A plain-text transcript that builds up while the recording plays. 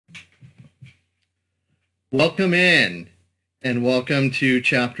Welcome in, and welcome to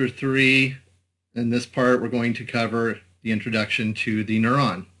Chapter 3. In this part, we're going to cover the introduction to the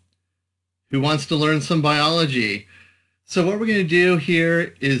neuron. Who wants to learn some biology? So what we're going to do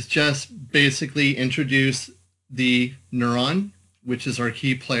here is just basically introduce the neuron, which is our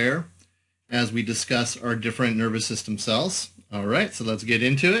key player, as we discuss our different nervous system cells. All right, so let's get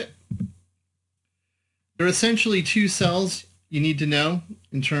into it. There are essentially two cells you need to know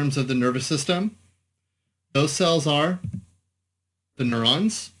in terms of the nervous system. Those cells are the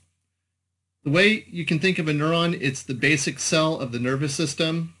neurons. The way you can think of a neuron, it's the basic cell of the nervous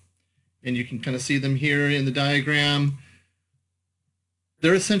system, and you can kind of see them here in the diagram.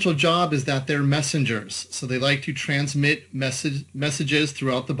 Their essential job is that they're messengers, so they like to transmit messages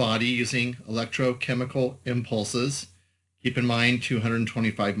throughout the body using electrochemical impulses. Keep in mind,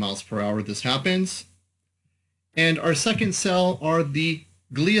 225 miles per hour this happens. And our second cell are the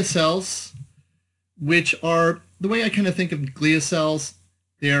glia cells, which are, the way I kind of think of glia cells,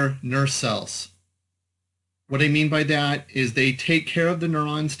 they're nurse cells. What I mean by that is they take care of the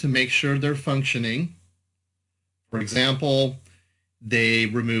neurons to make sure they're functioning. For example, they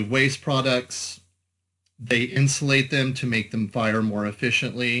remove waste products, they insulate them to make them fire more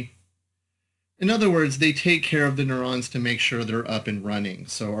efficiently. In other words, they take care of the neurons to make sure they're up and running.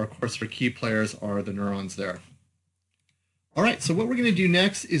 So of course our key players are the neurons there. All right, so what we're going to do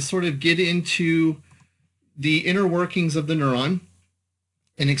next is sort of get into the inner workings of the neuron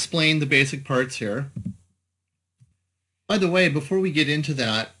and explain the basic parts here. By the way, before we get into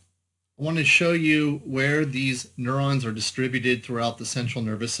that, I want to show you where these neurons are distributed throughout the central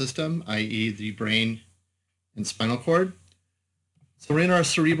nervous system, i.e. the brain and spinal cord. So we're in our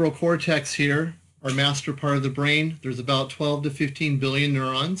cerebral cortex here, our master part of the brain. There's about 12 to 15 billion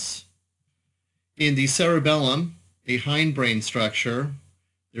neurons. In the cerebellum, a hindbrain structure,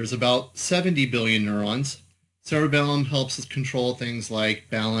 there's about 70 billion neurons. Cerebellum helps us control things like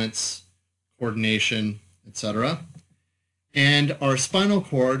balance, coordination, etc. And our spinal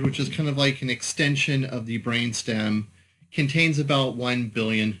cord, which is kind of like an extension of the brainstem, contains about 1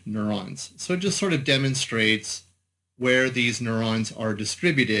 billion neurons. So it just sort of demonstrates where these neurons are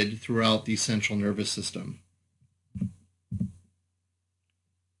distributed throughout the central nervous system.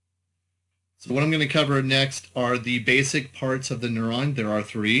 So what I'm going to cover next are the basic parts of the neuron. There are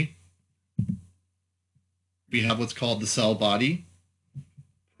three. We have what's called the cell body.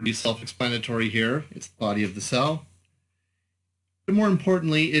 Pretty self-explanatory here. It's the body of the cell. But more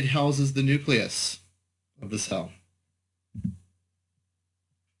importantly, it houses the nucleus of the cell.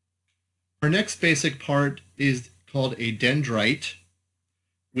 Our next basic part is called a dendrite,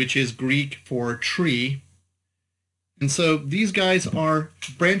 which is Greek for tree. And so these guys are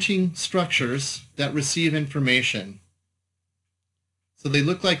branching structures that receive information. So they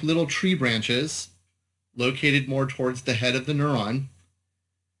look like little tree branches located more towards the head of the neuron.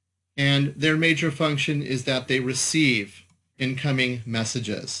 And their major function is that they receive incoming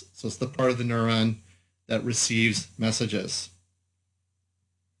messages. So it's the part of the neuron that receives messages.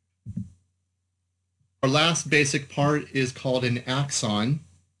 Our last basic part is called an axon.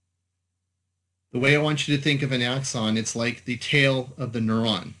 The way I want you to think of an axon, it's like the tail of the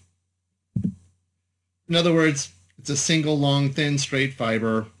neuron. In other words, it's a single long, thin, straight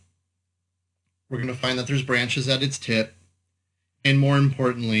fiber. We're going to find that there's branches at its tip. And more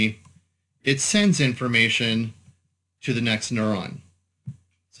importantly, it sends information to the next neuron.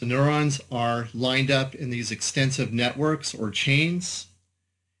 So neurons are lined up in these extensive networks or chains,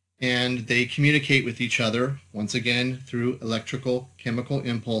 and they communicate with each other, once again, through electrical chemical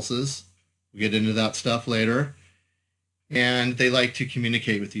impulses. We'll get into that stuff later. And they like to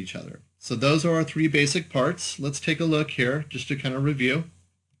communicate with each other. So those are our three basic parts. Let's take a look here just to kind of review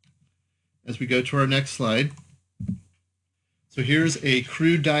as we go to our next slide. So here's a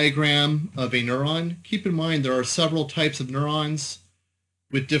crude diagram of a neuron. Keep in mind there are several types of neurons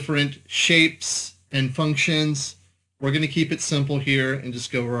with different shapes and functions. We're going to keep it simple here and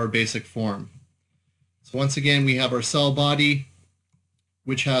just go over our basic form. So once again, we have our cell body,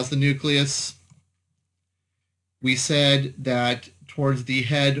 which has the nucleus. We said that towards the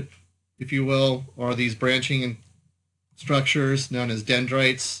head, if you will, are these branching structures known as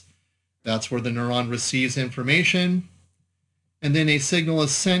dendrites. That's where the neuron receives information. And then a signal is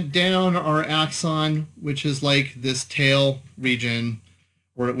sent down our axon, which is like this tail region,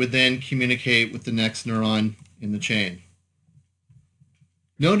 where it would then communicate with the next neuron in the chain.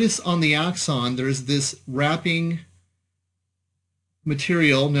 Notice on the axon, there's this wrapping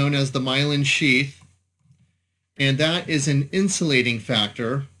material known as the myelin sheath, and that is an insulating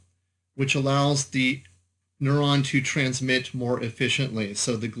factor which allows the neuron to transmit more efficiently.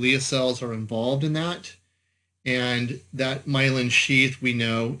 So the glia cells are involved in that, And that myelin sheath we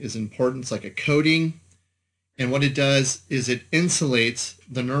know is important. It's like a coating. And what it does is it insulates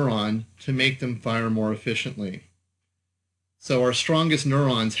the neuron to make them fire more efficiently. So our strongest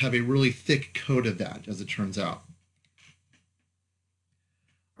neurons have a really thick coat of that, as it turns out.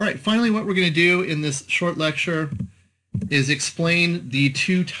 All right, finally, what we're going to do in this short lecture is explain the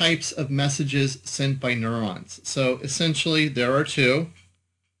two types of messages sent by neurons. So essentially, there are two.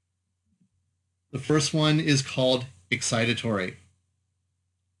 The first one is called excitatory.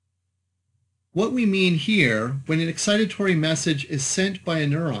 What we mean here, when an excitatory message is sent by a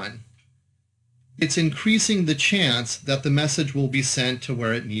neuron, it's increasing the chance that the message will be sent to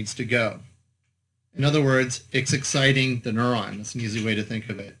where it needs to go. In other words, it's exciting the neuron. That's an easy way to think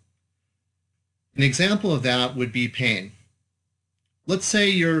of it. An example of that would be pain. Let's say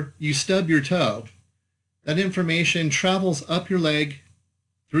you stub your toe. That information travels up your leg,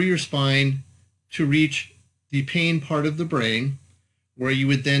 through your spine, to reach the pain part of the brain, where you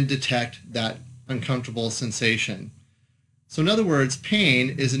would then detect that uncomfortable sensation. So in other words, pain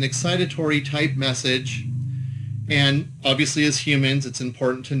is an excitatory type message, and obviously as humans, it's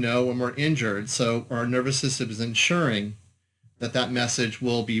important to know when we're injured, so our nervous system is ensuring that that message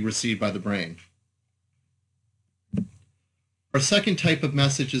will be received by the brain. Our second type of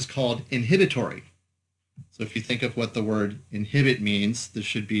message is called inhibitory. So if you think of what the word inhibit means, this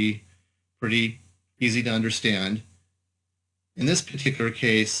should be pretty easy to understand. In this particular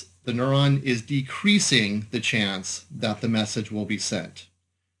case, the neuron is decreasing the chance that the message will be sent.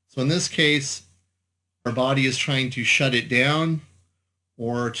 So in this case, our body is trying to shut it down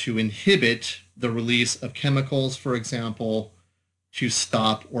or to inhibit the release of chemicals, for example, to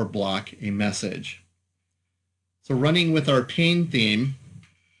stop or block a message. So running with our pain theme,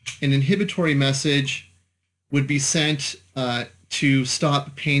 an inhibitory message would be sent to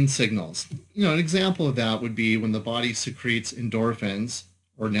stop pain signals. An example of that would be when the body secretes endorphins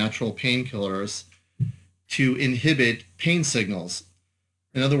or natural painkillers to inhibit pain signals.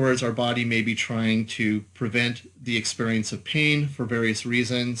 In other words, our body may be trying to prevent the experience of pain for various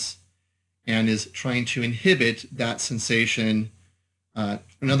reasons and is trying to inhibit that sensation,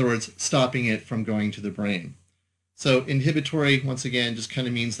 in other words, stopping it from going to the brain. So inhibitory, once again, just kind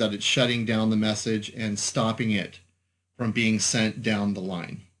of means that it's shutting down the message and stopping it from being sent down the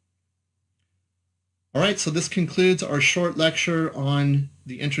line. All right, so this concludes our short lecture on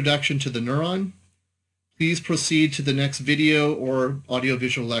the introduction to the neuron. Please proceed to the next video or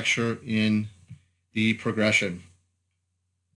audiovisual lecture in the progression.